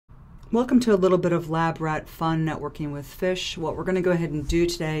Welcome to a little bit of lab rat fun networking with fish. What we're going to go ahead and do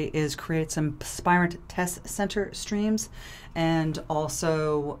today is create some Spirent TestCenter streams and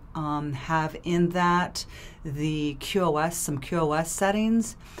also have in that the QoS, some QoS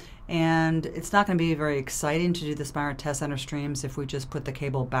settings. And it's not going to be very exciting to do the Spirent TestCenter streams if we just put the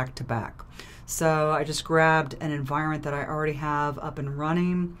cable back to back. So I just grabbed an environment that I already have up and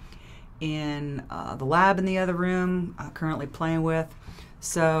running in the lab in the other room, currently playing with.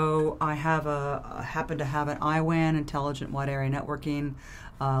 So I have happen to have an IWAN, Intelligent Wide Area Networking,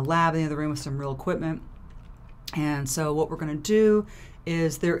 lab in the other room with some real equipment. And so what we're going to do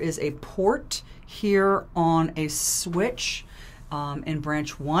is there is a port here on a switch in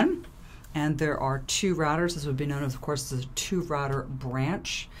branch 1, and there are 2 routers. This would be known as, of course, the 2-router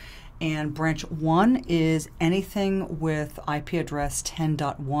branch. And branch 1 is anything with IP address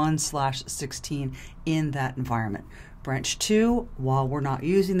 10.1/16 in that environment. Branch 2, while we're not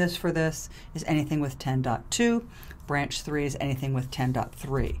using this for this, is anything with 10.2. Branch 3 is anything with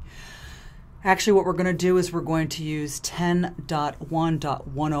 10.3. Actually, what we're going to do is we're going to use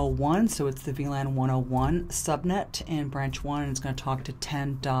 10.1.101, so it's the VLAN 101 subnet in branch 1, and it's going to talk to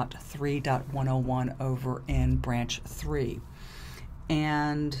 10.3.101 over in branch 3.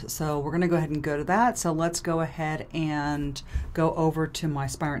 And so we're going to go ahead and go to that. So let's go ahead and go over to my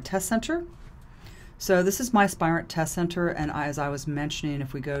Spirent TestCenter. So this is my Spirent TestCenter, and as I was mentioning,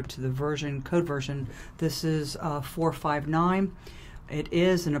 if we go to the version, code version, this is 459. It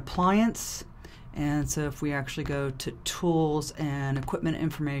is an appliance, and so if we actually go to tools and equipment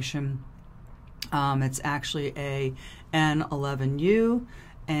information, it's actually a N11U,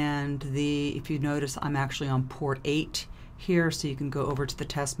 and if you notice, I'm actually on port 8 here, so you can go over to the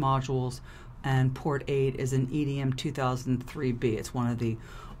test modules, and port 8 is an EDM 2003B. It's one of the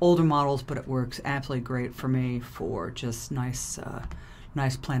older models, but it works absolutely great for me for just nice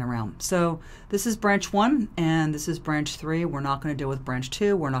playing around. So this is branch 1 and this is branch 3. We're not going to deal with branch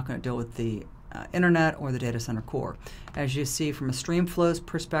 2. We're not going to deal with the internet or the data center core. As you see from a stream flows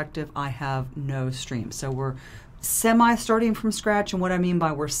perspective, I have no stream. So we're semi-starting from scratch, and what I mean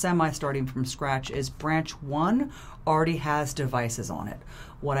by we're semi-starting from scratch is branch 1 already has devices on it.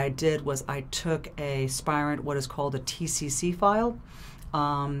 What I did was I took a Spirent, what is called a TCC file,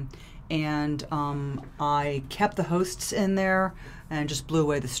 I kept the hosts in there and just blew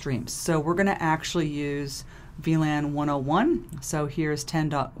away the streams. So we're going to actually use VLAN 101. So here's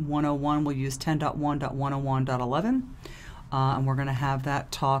 10.101. We'll use 10.1.101.11. And we're going to have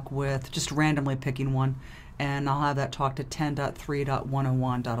that talk with, just randomly picking one, and I'll have that talk to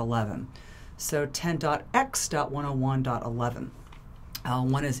 10.3.101.11. So 10.x.101.11.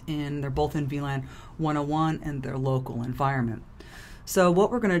 One is they're both in VLAN 101 and their local environment. So what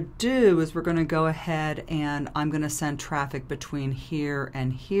we're going to do is we're going to go ahead and I'm going to send traffic between here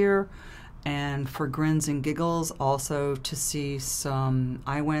and here, and for grins and giggles also to see some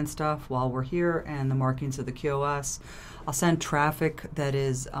IWAN stuff while we're here and the markings of the QoS. I'll send traffic that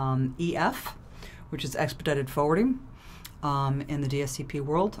is EF, which is expedited forwarding in the DSCP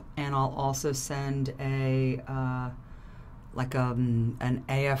world, and I'll also send an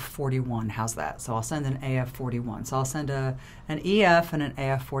AF41. How's that? So I'll send an AF41. So I'll send an EF and an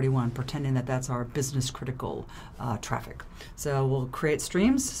AF41, pretending that that's our business critical traffic. So we'll create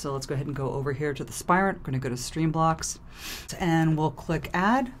streams. So let's go ahead and go over here to the Spirent. We're going to go to Stream Blocks, and we'll click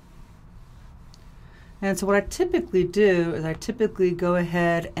Add. And so what I typically do is I typically go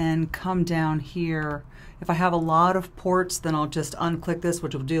ahead and come down here. If I have a lot of ports, then I'll just unclick this,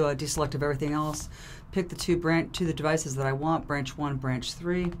 which will do a deselect of everything else. Pick the two devices that I want, branch 1, branch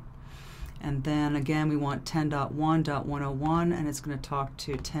 3. And then again, we want 10.1.101, and it's going to talk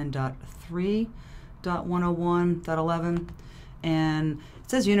to 10.3.101.11. And it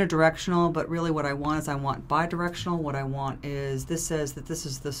says unidirectional, but really what I want is I want bidirectional. What I want is, this says that this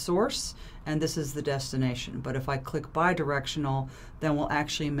is the source and this is the destination. But if I click bidirectional, then we'll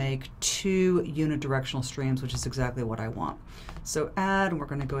actually make 2 unidirectional streams, which is exactly what I want. So add, and we're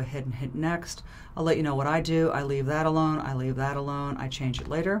going to go ahead and hit next. I'll let you know what I do. I leave that alone, I leave that alone, I change it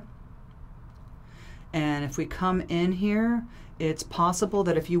later. And if we come in here, it's possible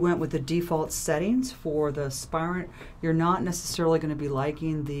that if you went with the default settings for the Spirent, you're not necessarily going to be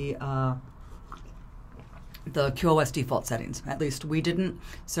liking the QoS default settings. At least we didn't,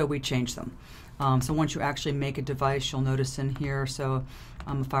 so we changed them. So once you actually make a device, you'll notice in here, so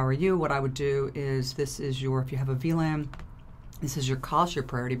if I were you, what I would do is, this is your, if you have a VLAN, this is your cost, your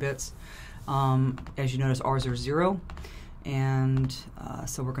priority bits. As you notice, ours are 0. And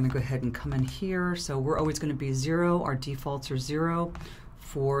so we're going to go ahead and come in here. So we're always going to be 0. Our defaults are 0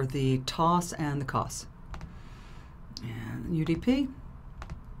 for the TOS and the COS. And UDP.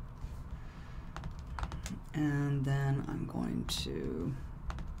 And then I'm going to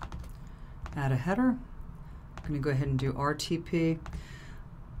add a header. I'm going to go ahead and do RTP.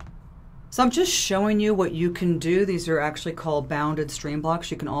 So I'm just showing you what you can do. These are actually called bounded stream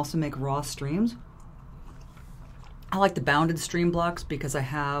blocks. You can also make raw streams. I like the bounded stream blocks because I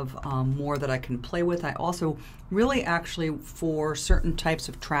have more that I can play with. I also really actually, for certain types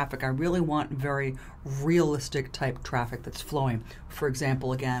of traffic, I really want very realistic type traffic that's flowing. For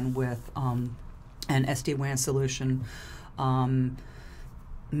example, again, with an SD-WAN solution,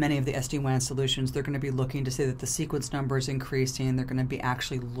 many of the SD-WAN solutions, they're going to be looking to say that the sequence number is increasing. They're going to be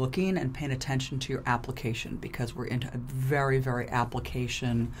actually looking and paying attention to your application because we're into a very, very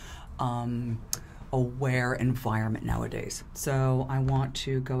application aware environment nowadays. So I want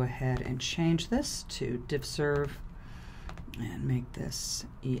to go ahead and change this to divserve and make this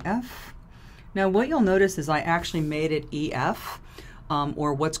EF. Now what you'll notice is I actually made it EF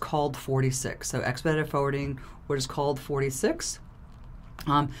or what's called 46. So expedited forwarding, what is called 46.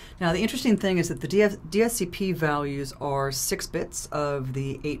 Now the interesting thing is that the DSCP values are 6 bits of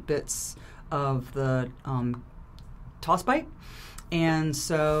the 8 bits of the toss byte, and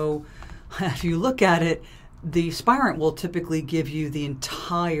so if you look at it, the Spirent will typically give you the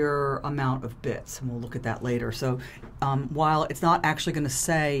entire amount of bits, and we'll look at that later. So while it's not actually going to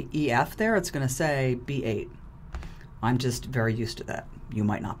say EF there, it's going to say B8. I'm just very used to that. You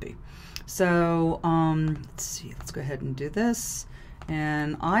might not be. So let's see, let's go ahead and do this.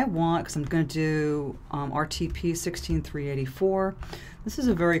 And I want, because I'm going to do RTP 16384. This is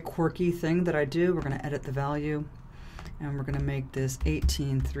a very quirky thing that I do. We're going to edit the value, and we're going to make this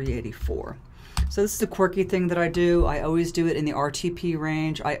 18384. So this is a quirky thing that I do. I always do it in the RTP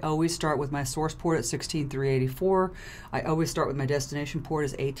range. I always start with my source port at 16384. I always start with my destination port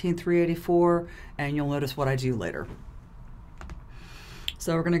as 18384, and you'll notice what I do later.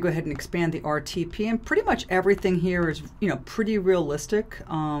 So we're going to go ahead and expand the RTP, and pretty much everything here is, pretty realistic.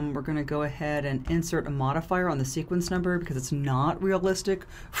 We're going to go ahead and insert a modifier on the sequence number because it's not realistic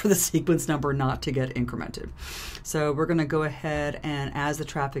for the sequence number not to get incremented. So we're going to go ahead and, as the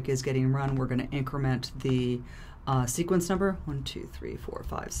traffic is getting run, we're going to increment the sequence number 1, 2, 3, 4,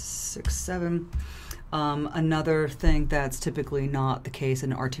 5, 6, 7. Another thing that's typically not the case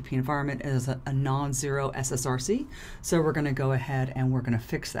in an RTP environment is a non-zero SSRC. So we're going to go ahead and we're going to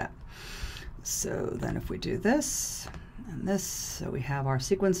fix that. So then if we do this and this, so we have our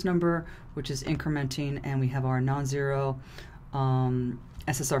sequence number, which is incrementing, and we have our non-zero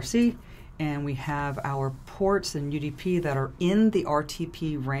SSRC, and we have our ports and UDP that are in the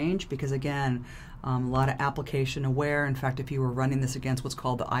RTP range because, again, a lot of application aware. In fact, if you were running this against what's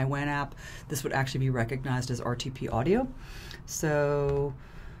called the IWAN app, this would actually be recognized as RTP audio. So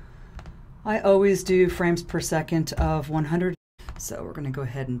I always do frames per second of 100. So we're going to go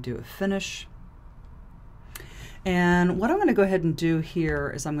ahead and do a finish. And what I'm going to go ahead and do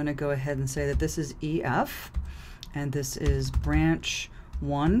here is I'm going to go ahead and say that this is EF, and this is branch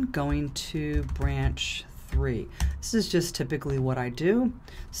 1 going to branch 3. This is just typically what I do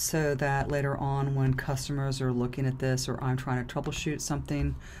so that later on when customers are looking at this or I'm trying to troubleshoot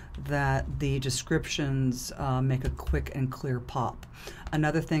something, that the descriptions make a quick and clear pop.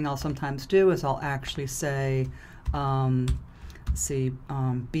 Another thing I'll sometimes do is I'll actually say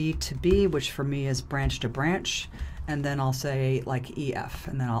B to B, which for me is branch to branch, and then I'll say like EF,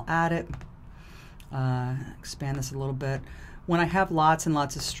 and then I'll add it, expand this a little bit. When I have lots and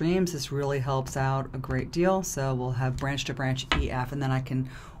lots of streams, this really helps out a great deal. So we'll have branch to branch EF, and then I can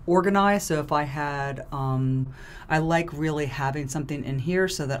organize. So if I had, I like really having something in here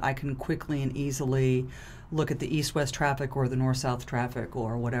so that I can quickly and easily look at the east-west traffic or the north-south traffic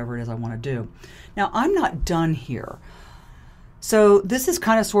or whatever it is I want to do. Now I'm not done here. So this is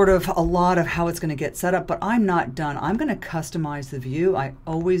kind of sort of a lot of how it's going to get set up, but I'm not done. I'm going to customize the view. I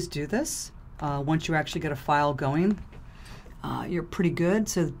always do this. Once you actually get a file going, you're pretty good.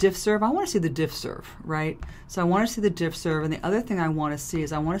 So the divserve, I want to see the divserve, right? So I want to see the divserve, and the other thing I want to see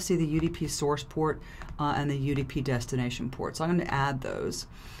is I want to see the UDP source port and the UDP destination port. So I'm going to add those.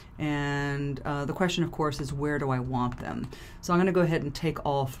 And the question, of course, is where do I want them? So I'm going to go ahead and take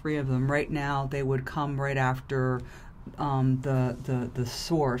all 3 of them. Right now, they would come right after the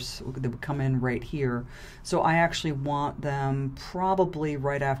source. They would come in right here. So I actually want them probably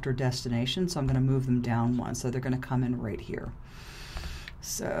right after destination, so I'm going to move them down 1. So they're going to come in right here.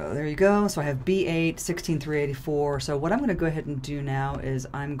 So there you go. So I have B8, 16384. So what I'm going to go ahead and do now is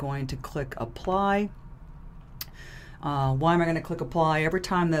I'm going to click apply. Why am I going to click apply? Every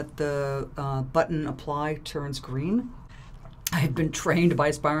time that the button apply turns green, I have been trained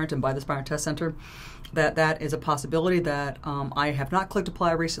by Spirent and by the Spirent Test Center that is a possibility that I have not clicked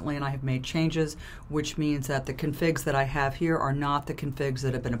apply recently, and I have made changes, which means that the configs that I have here are not the configs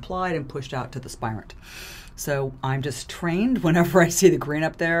that have been applied and pushed out to the Spirent. So I'm just trained whenever I see the green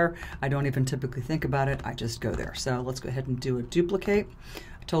up there. I don't even typically think about it. I just go there. So let's go ahead and do a duplicate.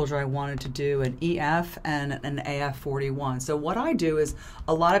 I told you I wanted to do an EF and an AF41. So what I do is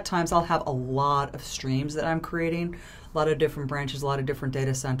a lot of times I'll have a lot of streams that I'm creating, a lot of different branches, a lot of different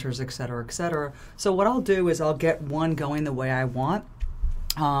data centers, et cetera, et cetera. So what I'll do is I'll get one going the way I want.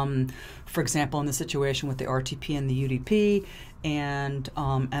 For example, in the situation with the RTP and the UDP, and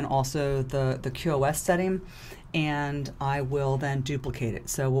also the QoS setting, and I will then duplicate it.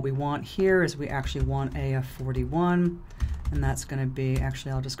 So what we want here is we actually want AF41, and that's going to be,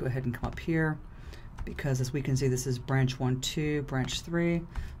 actually I'll just go ahead and come up here, because as we can see this is branch 1, 2, branch 3.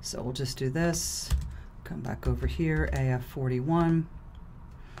 So we'll just do this, come back over here, AF41,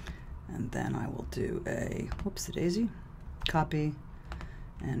 and then I will do a, whoops-a-daisy, copy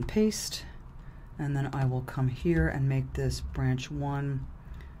and paste, and then I will come here and make this branch 1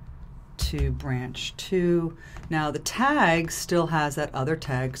 to branch 2. Now the tag still has that other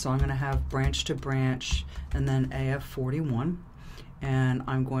tag, so I'm going to have branch to branch and then AF41, and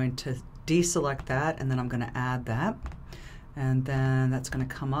I'm going to deselect that, and then I'm going to add that, and then that's going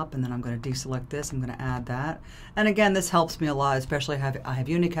to come up, and then I'm going to deselect this, I'm going to add that. And again, this helps me a lot, especially I have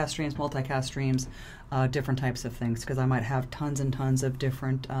unicast streams, multicast streams, different types of things, because I might have tons and tons of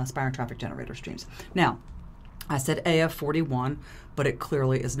different Spirent traffic generator streams. Now, I said AF41, but it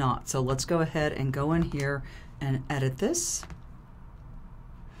clearly is not. So let's go ahead and go in here and edit this.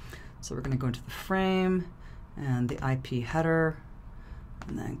 So we're going to go into the frame and the IP header,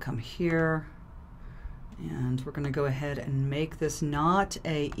 and then come here, and we're going to go ahead and make this not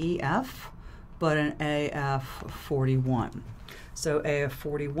a EF, but an AF41. So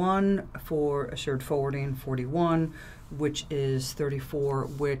AF41 for assured forwarding 41, which is 34,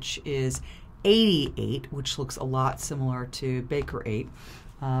 which is 88, which looks a lot similar to Baker 8,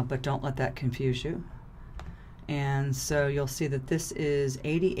 but don't let that confuse you. And so you'll see that this is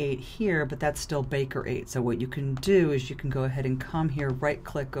 88 here, but that's still Baker 8. So what you can do is you can go ahead and come here, right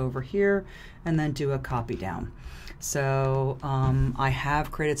click over here, and then do a copy down. So I have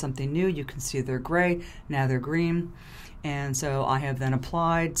created something new. You can see they're gray, now they're green. And so I have then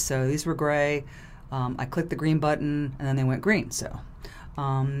applied, so these were gray. I clicked the green button and then they went green. So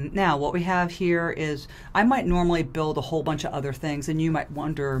now what we have here is, I might normally build a whole bunch of other things, and you might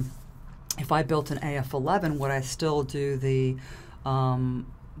wonder, if I built an AF11, would I still do the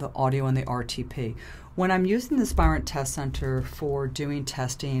audio and the RTP? When I'm using the Spirent TestCenter for doing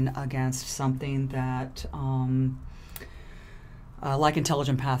testing against something that like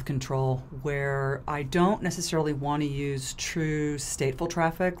intelligent path control, where I don't necessarily want to use true stateful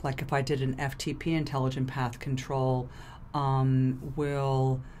traffic, like if I did an FTP intelligent path control,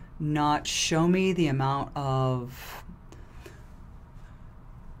 will not show me the amount of,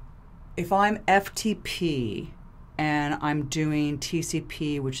 if I'm FTP and I'm doing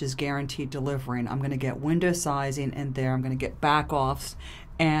TCP, which is guaranteed delivering, I'm going to get window sizing in there, I'm going to get backoffs,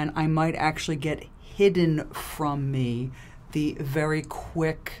 and I might actually get hidden from me the very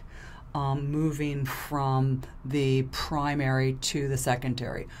quick moving from the primary to the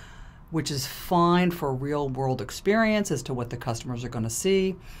secondary, which is fine for real world experience as to what the customers are going to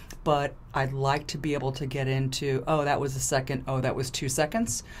see, but I'd like to be able to get into, oh, that was a second, oh, that was 2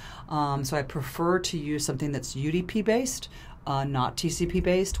 seconds. So I prefer to use something that's UDP based, not TCP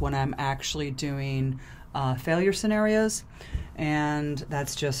based, when I'm actually doing failure scenarios. And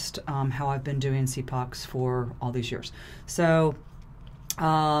that's just how I've been doing CPOCs for all these years. So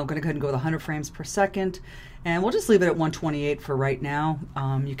I'm going to go ahead and go with 100 frames per second. And we'll just leave it at 128 for right now.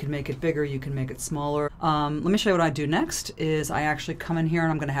 You can make it bigger, you can make it smaller. Let me show you what I do next. Is I actually come in here,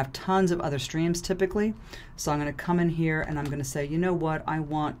 and I'm going to have tons of other streams typically. So I'm going to come in here and I'm going to say, you know what, I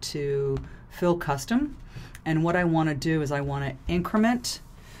want to fill custom. And what I want to do is I want to increment,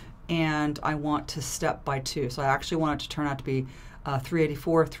 and I want to step by 2. So I actually want it to turn out to be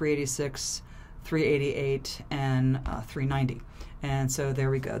 384, 386, 388, and 390. And so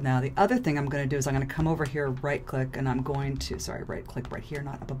there we go. Now the other thing I'm going to do is I'm going to come over here, right click, and I'm going to, sorry, right click right here,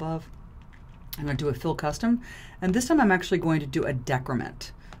 not up above. I'm going to do a fill custom, and this time I'm actually going to do a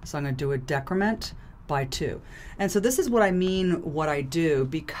decrement. So I'm going to do a decrement by 2. And so this is what I mean, what I do,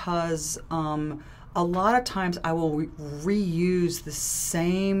 because a lot of times I will reuse the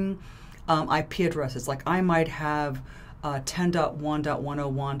same IP addresses. Like I might have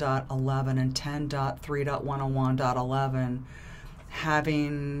 10.1.101.11 and 10.3.101.11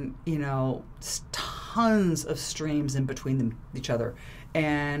 having, you know, tons of streams in between each other.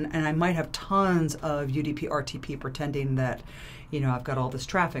 and I might have tons of UDP RTP pretending that, you know, I've got all this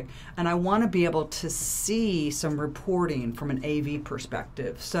traffic, and I want to be able to see some reporting from an AV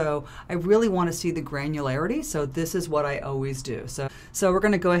perspective. So I really want to see the granularity, so this is what I always do. So we're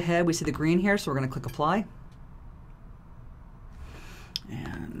going to go ahead, we see the green here, so we're going to click apply.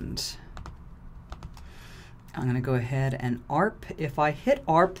 And I'm going to go ahead and ARP. If I hit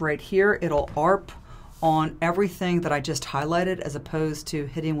ARP right here, it'll ARP on everything that I just highlighted, as opposed to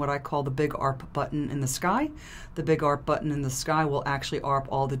hitting what I call the big ARP button in the sky. The big ARP button in the sky will actually ARP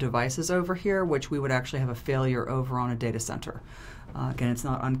all the devices over here, which we would actually have a failure over on a data center. Again, it's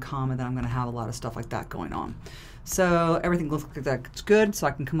not uncommon that I'm going to have a lot of stuff like that going on. So everything looks like that's good, so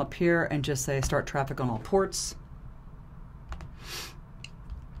I can come up here and just say start traffic on all ports.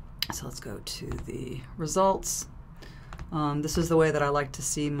 So let's go to the results. This is the way that I like to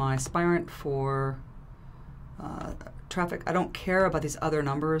see my Spirent for traffic. I don't care about these other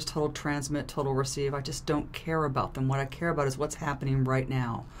numbers, total transmit, total receive. I just don't care about them. What I care about is what's happening right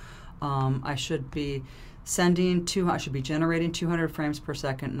now. I should be I should be generating 200 frames per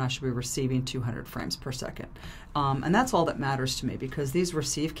second, and I should be receiving 200 frames per second. And that's all that matters to me, because these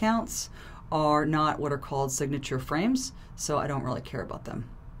receive counts are not what are called signature frames, so I don't really care about them.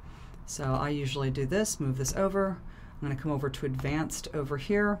 So I usually do this, move this over. I'm going to come over to advanced over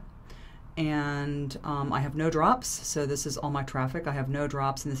here, and I have no drops, so this is all my traffic. I have no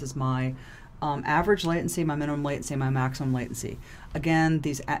drops, and this is my average latency, my minimum latency, my maximum latency. Again,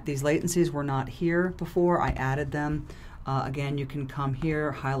 these latencies were not here before. I added them. Again, you can come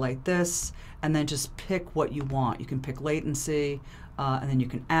here, highlight this, and then just pick what you want. You can pick latency, and then you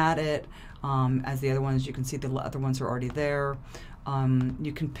can add it. As the other ones, you can see the other ones are already there.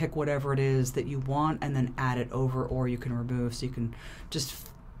 You can pick whatever it is that you want and then add it over, or you can remove, so you can just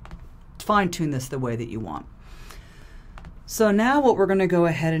fine-tune this the way that you want. So now what we're going to go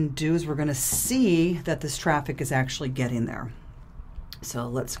ahead and do is we're going to see that this traffic is actually getting there. So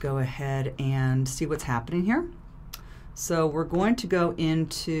let's go ahead and see what's happening here. So we're going to go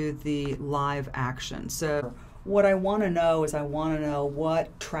into the live action. So what I want to know is I want to know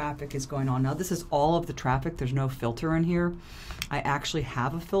what traffic is going on. Now this is all of the traffic. There's no filter in here. I actually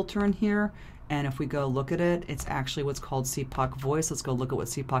have a filter in here, and if we go look at it, it's actually what's called CPOC voice. Let's go look at what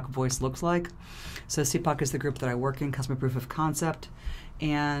CPOC voice looks like. So CPOC is the group that I work in, Customer Proof of Concept,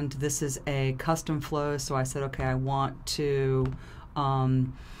 and this is a custom flow. So I said, okay, I want to,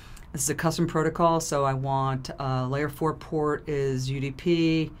 this is a custom protocol, so I want layer 4 port is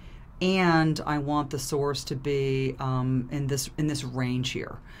UDP, and I want the source to be in this range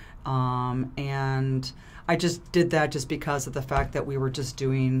here. And I just did that just because of the fact that we were just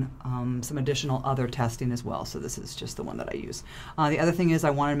doing some additional other testing as well. So this is just the one that I use. The other thing is I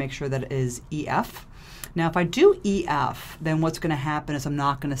want to make sure that it is EF. Now if I do EF, then what's going to happen is I'm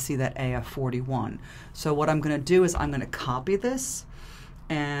not going to see that AF41. So what I'm going to do is I'm going to copy this,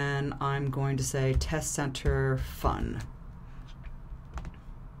 and I'm going to say TestCenter fun.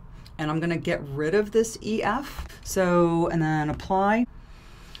 And I'm going to get rid of this EF. So, and then apply.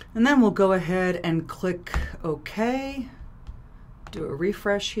 And then we'll go ahead and click OK, do a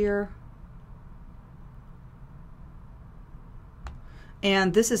refresh here.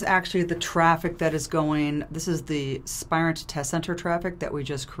 And this is actually the traffic that is going, this is the Spirent TestCenter traffic that we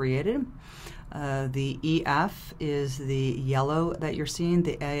just created. The EF is the yellow that you're seeing.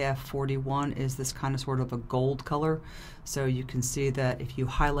 The AF41 is this kind of sort of a gold color. So you can see that if you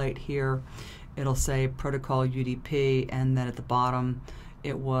highlight here, it'll say protocol UDP, and then at the bottom,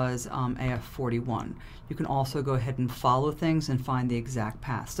 it was AF41. You can also go ahead and follow things and find the exact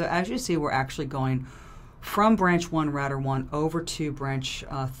path. So as you see, we're actually going from branch 1 router 1 over to branch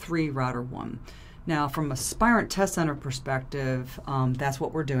 3 router 1. Now from a Spirent TestCenter perspective, that's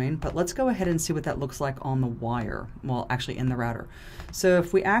what we're doing, but let's go ahead and see what that looks like on the wire, well actually in the router. So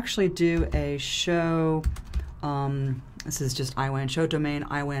if we actually do a show, this is just IWAN show domain,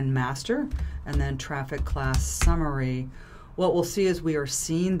 IWAN master, and then traffic class summary, what we'll see is we are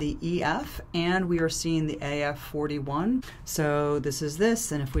seeing the EF and we are seeing the AF41. So this is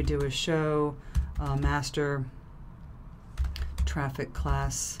this, and if we do a show master traffic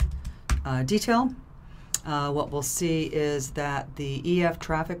class detail, what we'll see is that the EF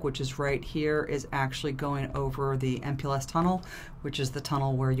traffic, which is right here, is actually going over the MPLS tunnel, which is the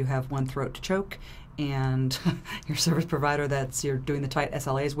tunnel where you have one throat to choke and your service provider that's you're doing the tight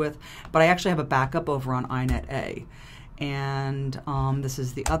SLAs with. But I actually have a backup over on INET A. And this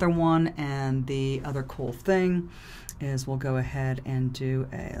is the other one, and the other cool thing is we'll go ahead and do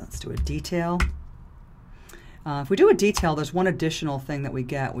let's do a detail. If we do a detail, there's one additional thing that we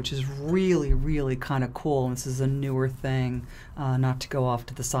get, which is really, really kind of cool. And this is a newer thing, not to go off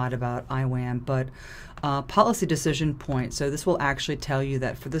to the side about IWAN, but policy decision point. So this will actually tell you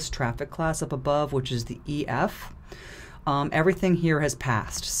that for this traffic class up above, which is the EF, everything here has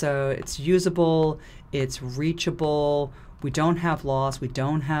passed. So it's usable, it's reachable, we don't have loss, we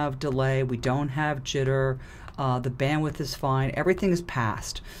don't have delay, we don't have jitter, the bandwidth is fine, everything is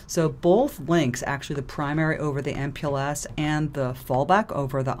passed. So both links, actually the primary over the MPLS and the fallback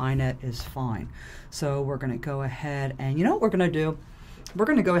over the INET is fine. So we're going to go ahead and, you know what we're going to do? We're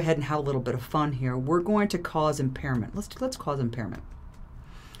going to go ahead and have a little bit of fun here. We're going to cause impairment. Let's cause impairment.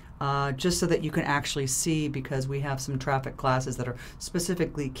 Just so that you can actually see, because we have some traffic classes that are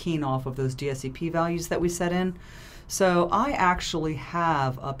specifically keying off of those DSCP values that we set in. So I actually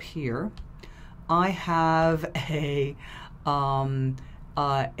have up here, I have a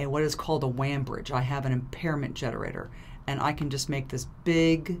what is called a WAN bridge. I have an impairment generator, and I can just make this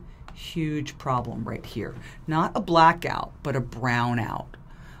big, huge problem right here. Not a blackout, but a brownout.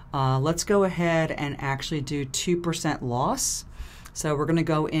 Let's go ahead and actually do 2% loss. So we're going to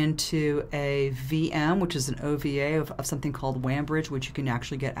go into a VM, which is an OVA of something called WAN bridge, which you can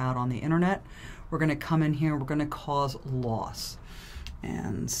actually get out on the internet. We're going to come in here, we're going to cause loss.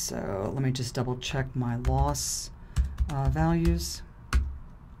 And so let me just double check my loss values.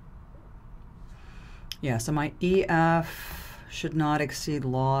 Yeah, so my EF should not exceed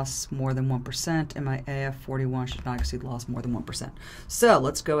loss more than 1%, and my AF41 should not exceed loss more than 1%. So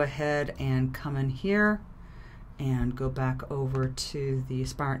let's go ahead and come in here and go back over to the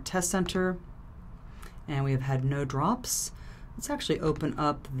Spirent TestCenter, and we have had no drops. Let's actually open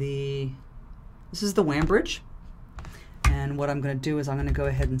up this is the WAN bridge, and what I'm going to do is I'm going to go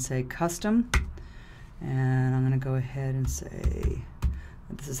ahead and say custom, and I'm going to go ahead and say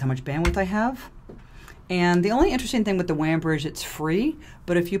this is how much bandwidth I have. And the only interesting thing with the WAN bridge, it's free,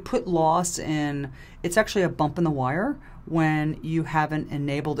 but if you put loss in, it's actually a bump in the wire when you haven't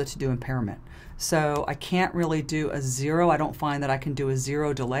enabled it to do impairment. So I can't really do a 0. I don't find that I can do a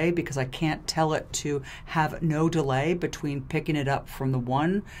 0 delay because I can't tell it to have no delay between picking it up from the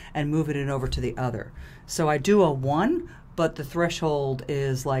one and moving it over to the other. So I do a 1, but the threshold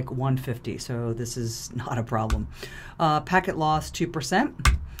is like 150, so this is not a problem. Packet loss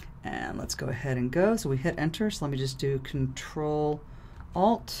 2%. And let's go ahead and go. So we hit enter. So let me just do Control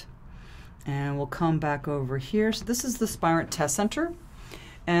Alt, and we'll come back over here. So this is the Spirent TestCenter,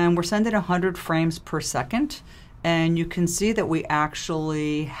 and we're sending 100 frames per second. And you can see that we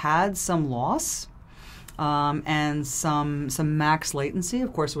actually had some loss and some max latency.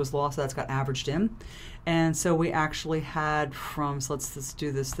 Of course, it was loss that's got averaged in. And so we actually had from, so let's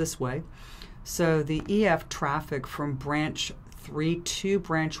do this way. So the EF traffic from branch 3 to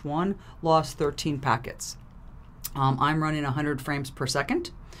branch 1 lost 13 packets. I'm running 100 frames per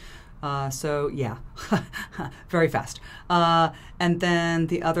second. So yeah, very fast. And then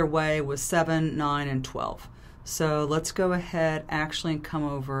the other way was 7, 9, and 12. So let's go ahead actually and come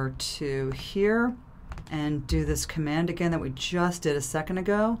over to here and do this command again that we just did a second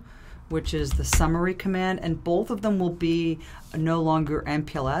ago, which is the summary command. And both of them will be no longer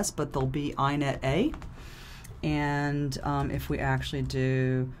MPLS, but they'll be INET A. And if we actually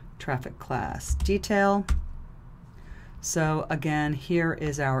do traffic class detail, so again, here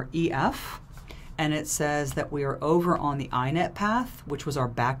is our EF, and it says that we are over on the INET path, which was our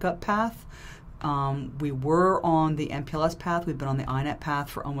backup path. We were on the MPLS path. We've been on the INET path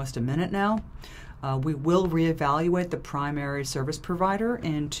for almost a minute now. We will reevaluate the primary service provider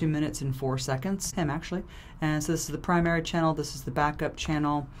in 2 minutes and 4 seconds, him actually. And so this is the primary channel, this is the backup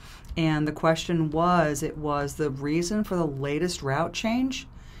channel. And the question was, it was the reason for the latest route change.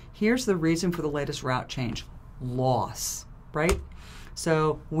 Here's the reason for the latest route change: loss, right?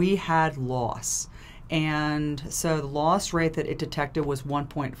 So we had loss. And so the loss rate that it detected was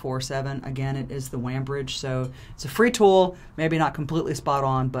 1.47. Again, it is the WAN bridge, so it's a free tool, maybe not completely spot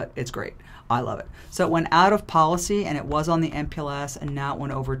on, but it's great. I love it. So it went out of policy, and it was on the MPLS, and now it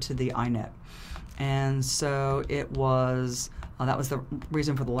went over to the INET. And so it was, that was the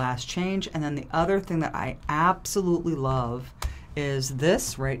reason for the last change. And then the other thing that I absolutely love is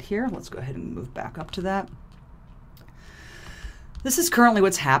this right here. Let's go ahead and move back up to that. This is currently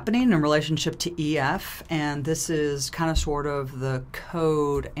what's happening in relationship to EF, and this is kind of sort of the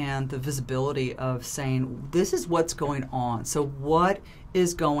code and the visibility of saying this is what's going on. So what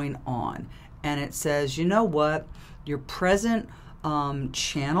is going on? And it says, you know what, your present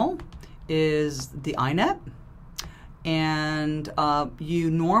channel is the INET, and you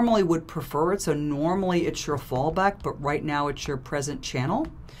normally would prefer it, so normally it's your fallback, but right now it's your present channel.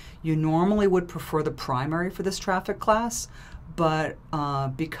 You normally would prefer the primary for this traffic class, but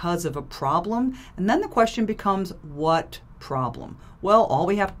because of a problem, and then the question becomes, what problem? Well, all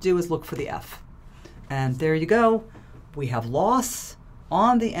we have to do is look for the F. And there you go. We have loss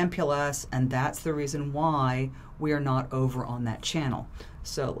on the MPLS, and that's the reason why we are not over on that channel.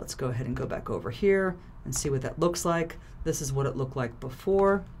 So let's go ahead and go back over here and see what that looks like. This is what it looked like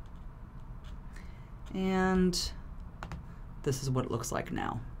before, and this is what it looks like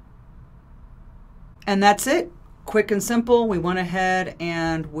now. And that's it. Quick and simple. We went ahead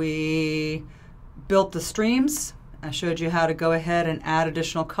and we built the streams. I showed you how to go ahead and add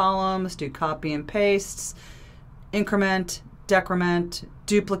additional columns, do copy and pastes, increment, decrement,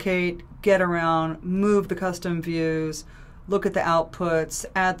 duplicate, get around, move the custom views, look at the outputs,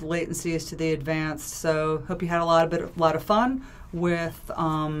 add the latencies to the advanced. So hope you had a lot of fun with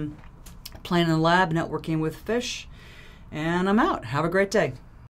playing in the lab, networking with fish. And I'm out. Have a great day.